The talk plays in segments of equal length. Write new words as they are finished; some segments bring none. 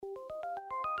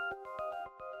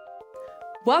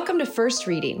Welcome to First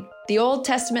Reading, the Old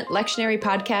Testament lectionary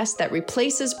podcast that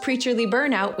replaces preacherly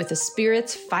burnout with the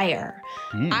Spirit's fire.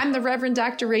 I'm the Reverend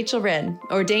Dr. Rachel Wren,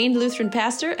 ordained Lutheran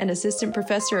pastor and assistant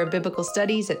professor of biblical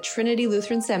studies at Trinity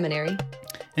Lutheran Seminary.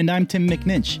 And I'm Tim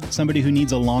McNinch, somebody who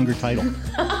needs a longer title.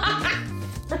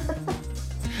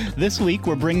 This week,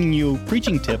 we're bringing you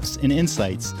preaching tips and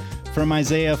insights from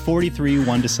Isaiah 43,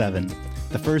 1-7.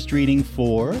 The first reading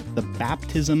for the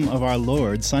Baptism of Our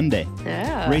Lord Sunday.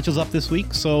 Yeah. Rachel's up this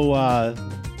week, so I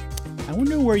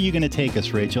wonder where you're going to take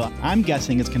us, Rachel. I'm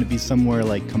guessing it's going to be somewhere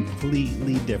like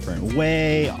completely different,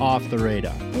 way off the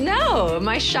radar. No,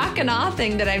 my shock and awe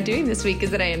thing that I'm doing this week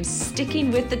is that I am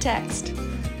sticking with the text.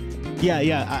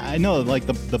 Yeah, I know, like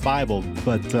the Bible,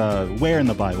 but where in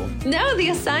the Bible? No, the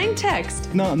assigned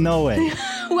text. No way.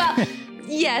 Well,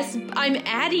 yes, I'm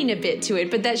adding a bit to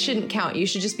it, but that shouldn't count. You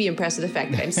should just be impressed with the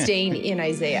fact that I'm staying in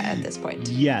Isaiah at this point.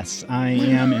 Yes, I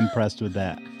am impressed with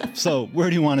that. So where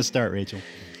do you want to start, Rachel?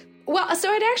 Well, so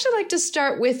I'd actually like to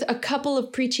start with a couple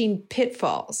of preaching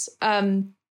pitfalls.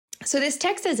 So this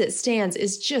text as it stands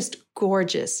is just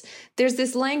gorgeous. There's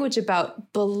this language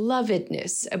about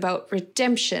belovedness, about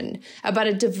redemption, about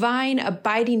a divine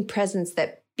abiding presence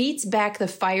that beats back the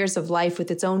fires of life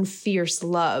with its own fierce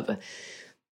love.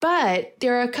 But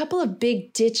there are a couple of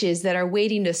big ditches that are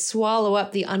waiting to swallow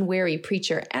up the unwary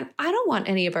preacher. And I don't want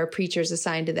any of our preachers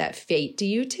assigned to that fate. Do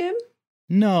you, Tim?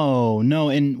 No.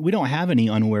 And we don't have any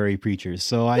unwary preachers,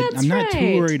 so I'm not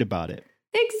too worried about it.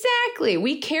 Exactly.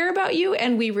 We care about you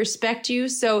and we respect you.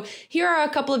 So here are a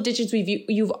couple of ditches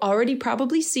you've already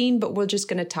probably seen, but we're just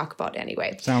going to talk about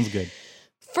anyway. Sounds good.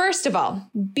 First of all,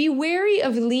 be wary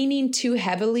of leaning too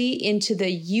heavily into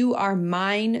the "you are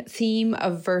mine" theme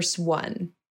of verse 1.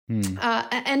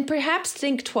 And perhaps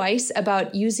think twice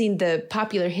about using the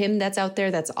popular hymn that's out there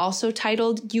that's also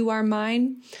titled "You Are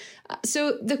Mine."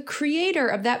 So the creator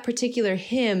of that particular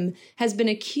hymn has been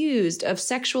accused of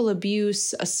sexual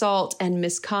abuse, assault, and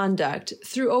misconduct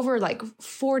through over like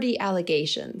 40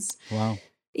 allegations. Wow.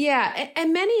 Yeah,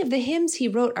 and many of the hymns he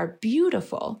wrote are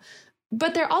beautiful,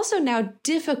 but they're also now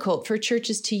difficult for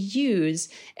churches to use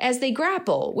as they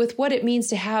grapple with what it means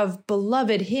to have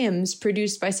beloved hymns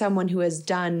produced by someone who has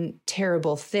done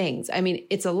terrible things. I mean,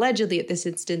 it's allegedly at this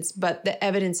instance, but the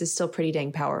evidence is still pretty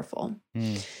dang powerful.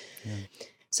 Yeah.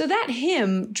 So that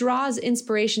hymn draws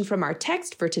inspiration from our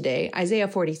text for today, Isaiah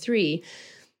 43.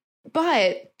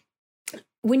 But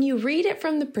when you read it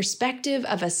from the perspective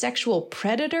of a sexual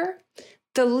predator,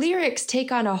 the lyrics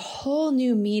take on a whole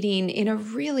new meaning in a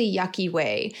really yucky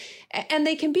way. And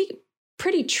they can be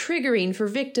pretty triggering for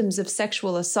victims of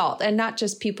sexual assault, and not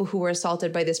just people who were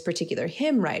assaulted by this particular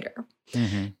hymn writer.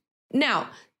 Mm-hmm.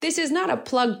 Now, this is not a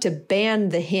plug to ban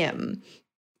the hymn.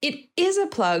 It is a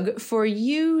plug for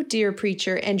you, dear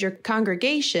preacher, and your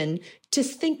congregation to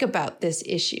think about this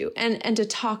issue and to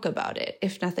talk about it,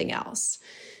 if nothing else.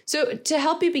 So to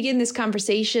help you begin this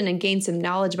conversation and gain some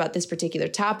knowledge about this particular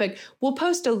topic, we'll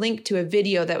post a link to a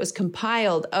video that was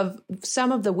compiled of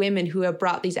some of the women who have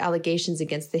brought these allegations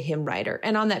against the hymn writer.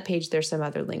 And on that page, there's some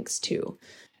other links too.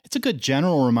 It's a good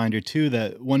general reminder, too,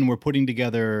 that when we're putting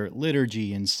together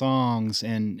liturgy and songs,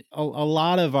 and a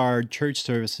lot of our church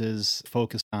services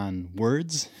focus on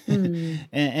words,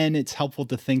 and it's helpful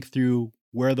to think through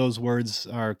where those words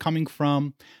are coming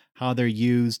from, how they're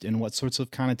used, and what sorts of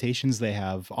connotations they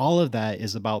have. All of that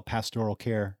is about pastoral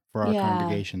care for our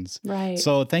congregations. Right.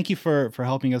 So thank you for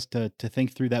helping us to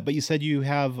think through that. But you said you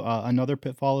have another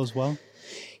pitfall as well?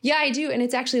 Yeah, I do. And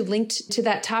it's actually linked to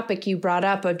that topic you brought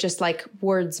up of just like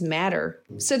words matter.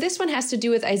 So this one has to do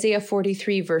with Isaiah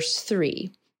 43, verse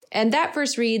 3. And that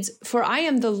verse reads, "For I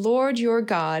am the Lord your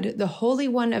God, the Holy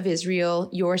One of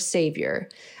Israel, your Savior.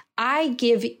 I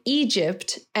give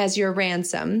Egypt as your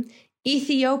ransom,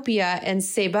 Ethiopia and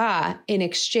Seba in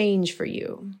exchange for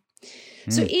you."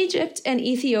 So Egypt and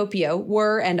Ethiopia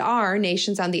were and are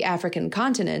nations on the African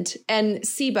continent, and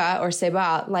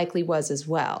Seba likely was as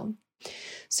well.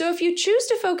 So if you choose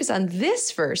to focus on this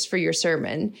verse for your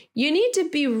sermon, you need to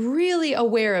be really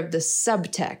aware of the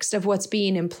subtext of what's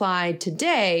being implied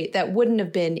today that wouldn't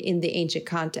have been in the ancient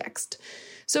context.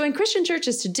 So in Christian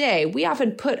churches today, we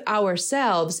often put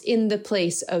ourselves in the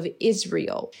place of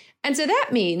Israel. And so that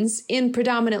means in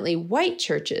predominantly white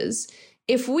churches,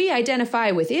 if we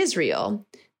identify with Israel,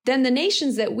 then the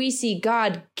nations that we see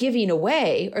God giving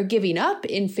away or giving up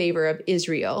in favor of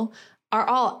Israel are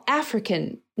all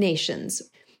African nations.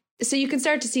 So you can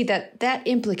start to see that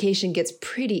implication gets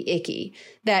pretty icky,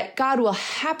 that God will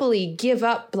happily give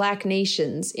up Black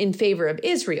nations in favor of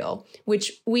Israel,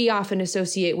 which we often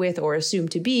associate with or assume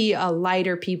to be a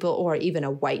lighter people or even a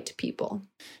white people.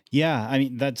 Yeah, I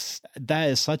mean that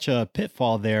is such a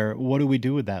pitfall there. What do we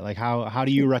do with that? Like how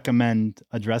do you recommend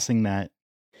addressing that?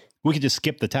 We could just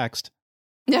skip the text.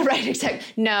 Yeah, right, exactly.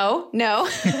 No. No,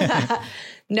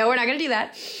 we're not going to do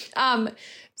that.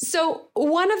 So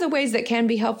one of the ways that can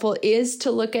be helpful is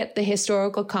to look at the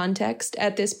historical context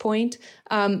at this point,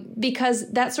 because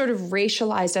that sort of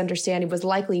racialized understanding was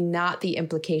likely not the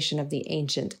implication of the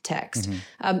ancient text.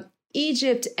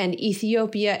 Egypt and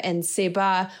Ethiopia and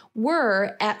Seba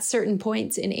were, at certain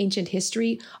points in ancient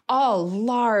history, all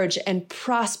large and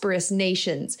prosperous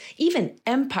nations, even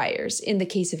empires in the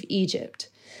case of Egypt.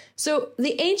 So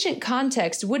the ancient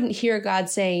context wouldn't hear God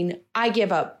saying, I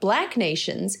give up black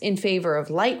nations in favor of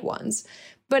light ones,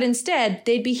 but instead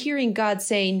they'd be hearing God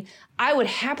saying, I would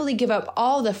happily give up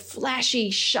all the flashy,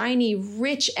 shiny,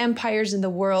 rich empires in the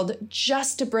world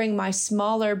just to bring my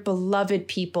smaller, beloved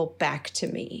people back to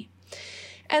me.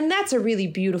 And that's a really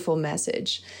beautiful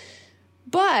message.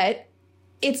 But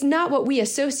it's not what we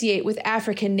associate with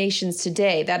African nations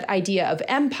today, that idea of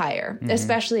empire,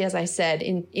 especially, as I said,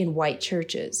 in white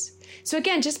churches. So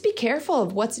again, just be careful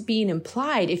of what's being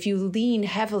implied if you lean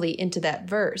heavily into that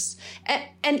verse.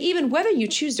 And even whether you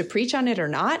choose to preach on it or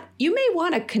not, you may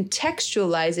want to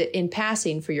contextualize it in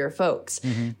passing for your folks.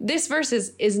 This verse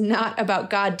is not about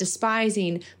God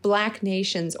despising black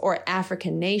nations or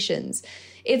African nations.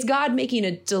 It's God making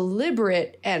a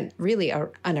deliberate and really an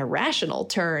irrational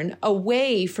turn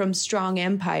away from strong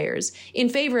empires in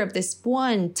favor of this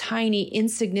one tiny,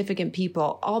 insignificant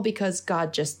people, all because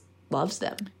God just loves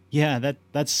them. Yeah,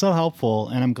 that's so helpful,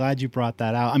 and I'm glad you brought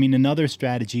that out. I mean, another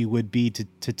strategy would be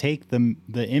to take the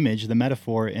image, the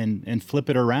metaphor, and flip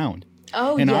it around.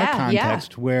 Oh, in our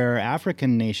context, where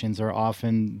African nations are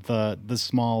often the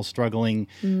small, struggling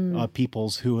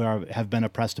peoples who have been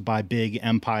oppressed by big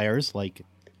empires like,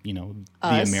 the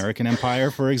American Empire,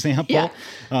 for example,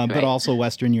 but also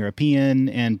Western European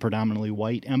and predominantly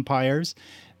white empires.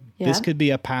 This could be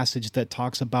a passage that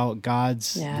talks about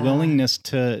God's willingness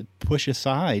to push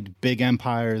aside big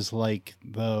empires like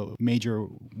the major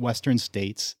Western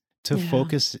states to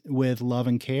focus with love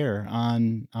and care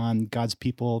on God's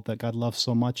people that God loves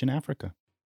so much in Africa.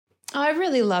 Oh, I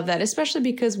really love that, especially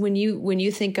because when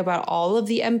you think about all of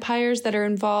the empires that are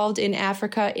involved in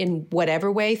Africa in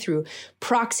whatever way, through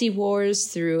proxy wars,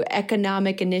 through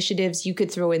economic initiatives, you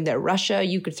could throw in there Russia,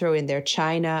 you could throw in there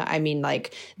China. I mean,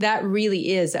 like, that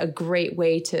really is a great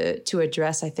way to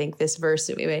address, I think, this verse,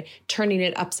 turning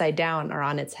it upside down or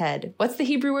on its head. What's the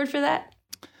Hebrew word for that?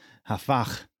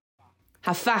 Hafach.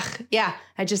 Hafach. Yeah,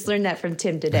 I just learned that from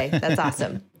Tim today. That's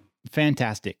awesome.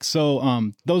 Fantastic.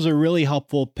 So those are really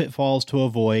helpful pitfalls to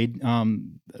avoid.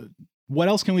 What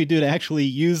else can we do to actually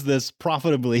use this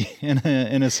profitably in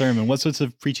a sermon? What sorts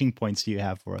of preaching points do you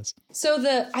have for us? So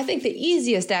I think the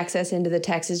easiest access into the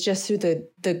text is just through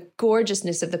the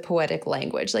gorgeousness of the poetic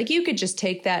language. Like, you could just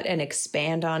take that and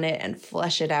expand on it and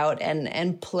flesh it out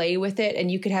and play with it. And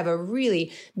you could have a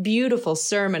really beautiful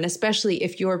sermon, especially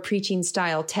if your preaching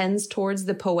style tends towards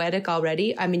the poetic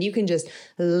already. I mean, you can just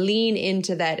lean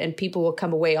into that and people will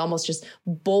come away almost just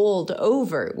bowled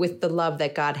over with the love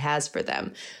that God has for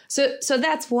them. So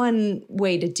that's one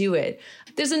way to do it.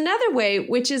 There's another way,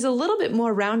 which is a little bit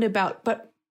more roundabout,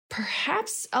 but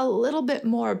perhaps a little bit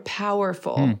more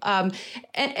powerful. And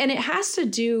it has to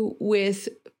do with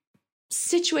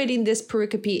situating this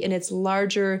pericope in its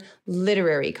larger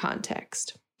literary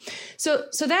context. So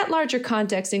that larger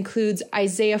context includes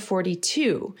Isaiah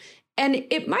 42. And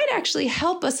it might actually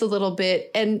help us a little bit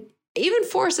and even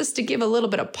force us to give a little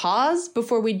bit of pause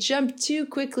before we jump too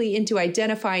quickly into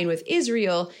identifying with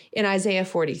Israel in Isaiah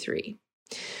 43.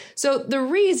 So the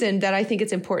reason that I think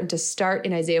it's important to start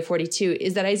in Isaiah 42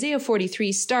 is that Isaiah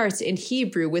 43 starts in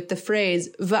Hebrew with the phrase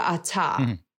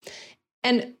va'ata.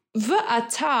 And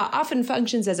va'ata often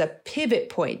functions as a pivot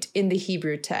point in the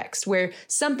Hebrew text where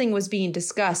something was being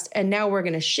discussed and now we're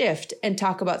going to shift and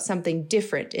talk about something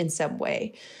different in some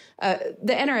way.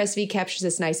 The NRSV captures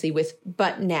this nicely with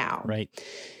 "but now." Right.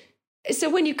 So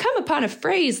when you come upon a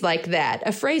phrase like that,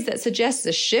 a phrase that suggests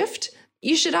a shift,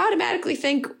 you should automatically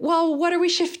think, well, what are we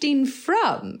shifting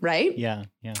from, right? Yeah.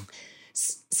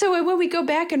 So when we go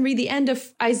back and read the end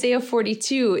of Isaiah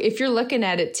 42, if you're looking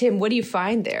at it, Tim, what do you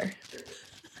find there?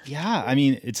 Yeah, I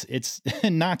mean, it's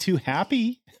not too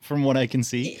happy from what I can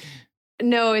see.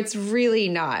 No, it's really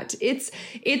not. It's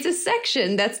a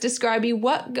section that's describing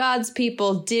what God's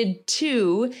people did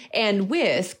to and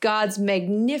with God's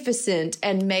magnificent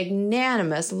and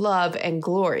magnanimous love and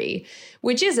glory,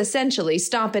 which is essentially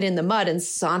stomp it in the mud and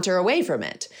saunter away from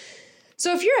it.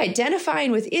 So if you're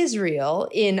identifying with Israel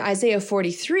in Isaiah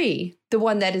 43, the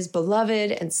one that is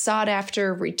beloved and sought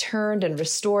after, returned and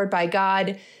restored by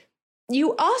God,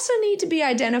 You also need to be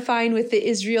identifying with the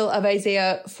Israel of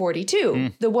Isaiah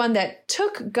 42, the one that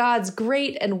took God's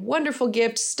great and wonderful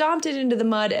gift, stomped it into the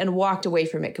mud, and walked away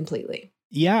from it completely.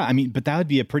 Yeah, I mean, but that would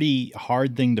be a pretty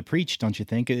hard thing to preach, don't you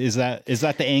think? Is that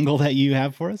the angle that you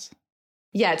have for us?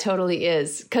 Yeah, it totally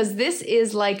is. Because this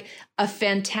is like a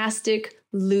fantastic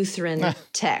Lutheran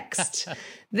text.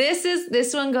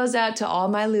 This one goes out to all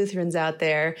my Lutherans out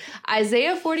there.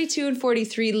 Isaiah 42 and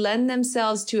 43 lend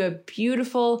themselves to a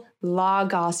beautiful law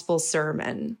gospel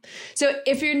sermon. So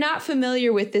if you're not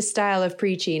familiar with this style of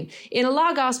preaching, in a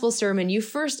law gospel sermon, you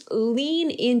first lean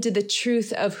into the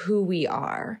truth of who we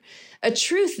are. A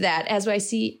truth that, as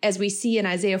we see in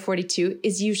Isaiah 42,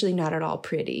 is usually not at all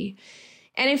pretty.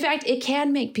 And in fact, it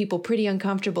can make people pretty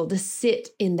uncomfortable to sit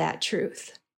in that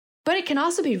truth. But it can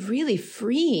also be really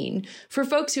freeing for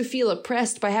folks who feel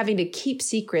oppressed by having to keep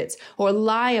secrets or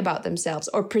lie about themselves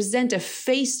or present a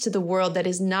face to the world that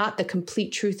is not the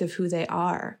complete truth of who they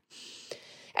are.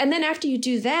 And then after you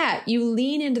do that, you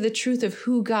lean into the truth of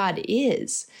who God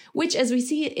is, which, as we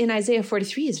see in Isaiah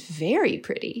 43, is very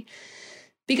pretty.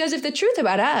 Because if the truth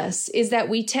about us is that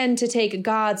we tend to take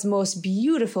God's most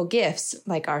beautiful gifts,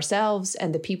 like ourselves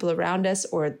and the people around us,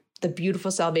 or the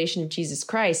beautiful salvation of Jesus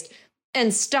Christ,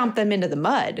 and stomp them into the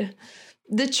mud,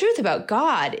 the truth about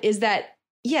God is that,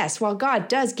 yes, while God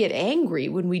does get angry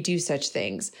when we do such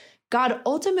things, God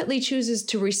ultimately chooses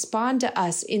to respond to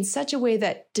us in such a way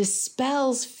that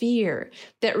dispels fear,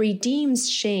 that redeems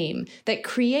shame, that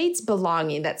creates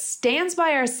belonging, that stands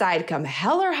by our side come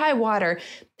hell or high water,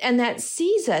 and that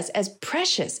sees us as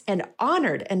precious and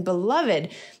honored and beloved,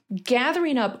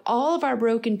 gathering up all of our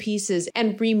broken pieces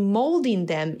and remolding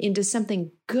them into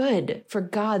something good for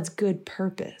God's good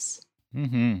purpose.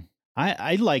 Mm-hmm.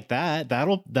 I like that.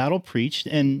 That'll preach.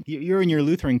 And you're in your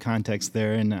Lutheran context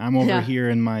there, and I'm over here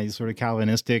in my sort of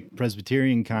Calvinistic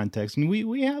Presbyterian context. And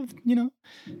we have,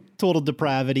 total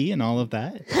depravity and all of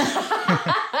that.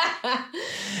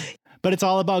 But it's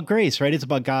all about grace, right? It's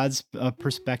about God's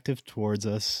perspective towards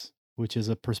us, which is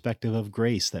a perspective of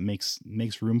grace that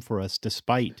makes room for us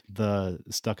despite the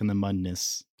stuck in the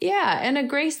mudness. Yeah, and a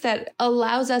grace that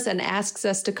allows us and asks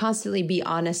us to constantly be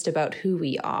honest about who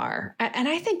we are. And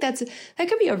I think that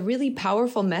could be a really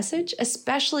powerful message,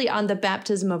 especially on the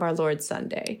baptism of our Lord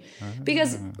Sunday.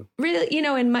 Because really,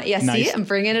 see, I'm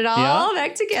bringing it all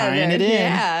back together. Tying it in.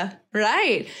 Yeah,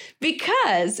 right.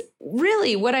 Because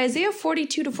really what Isaiah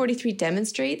 42 to 43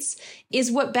 demonstrates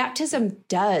is what baptism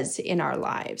does in our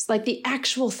lives, like the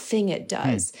actual thing it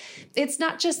does. It's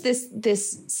not just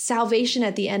this salvation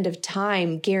at the end of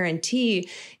time guarantee.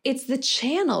 It's the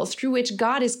channel through which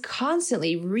God is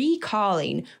constantly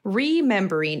recalling,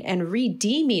 remembering, and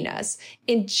redeeming us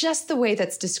in just the way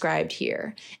that's described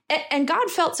here. And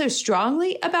God felt so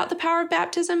strongly about the power of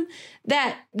baptism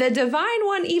that the Divine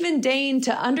One even deigned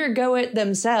to undergo it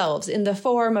themselves in the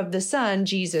form of the Son,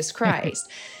 Jesus Christ.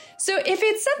 So if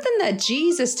it's something that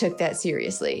Jesus took that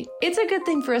seriously, it's a good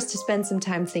thing for us to spend some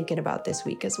time thinking about this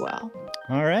week as well.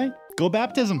 All right. Go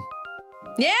baptism.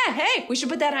 Yeah. Hey, we should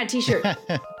put that on a t-shirt.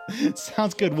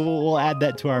 Sounds good. We'll add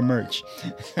that to our merch.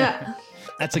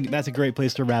 That's a great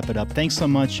place to wrap it up. Thanks so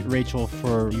much, Rachel,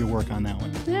 for your work on that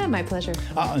one. Yeah, my pleasure.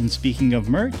 And speaking of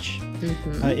merch,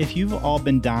 if you've all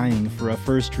been dying for a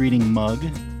first reading mug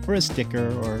or a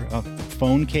sticker or a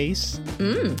phone case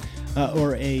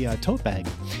or a tote bag,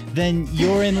 then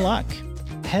you're in luck.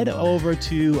 Head over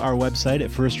to our website at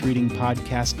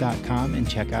firstreadingpodcast.com and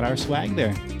check out our swag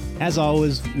there. As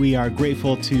always, we are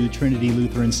grateful to Trinity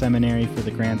Lutheran Seminary for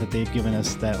the grant that they've given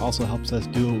us that also helps us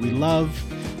do what we love.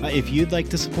 If you'd like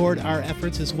to support our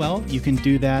efforts as well, you can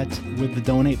do that with the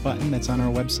donate button that's on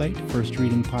our website,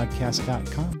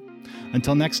 firstreadingpodcast.com.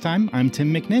 Until next time, I'm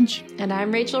Tim McNinch. And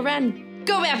I'm Rachel Wren.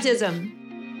 Go baptism!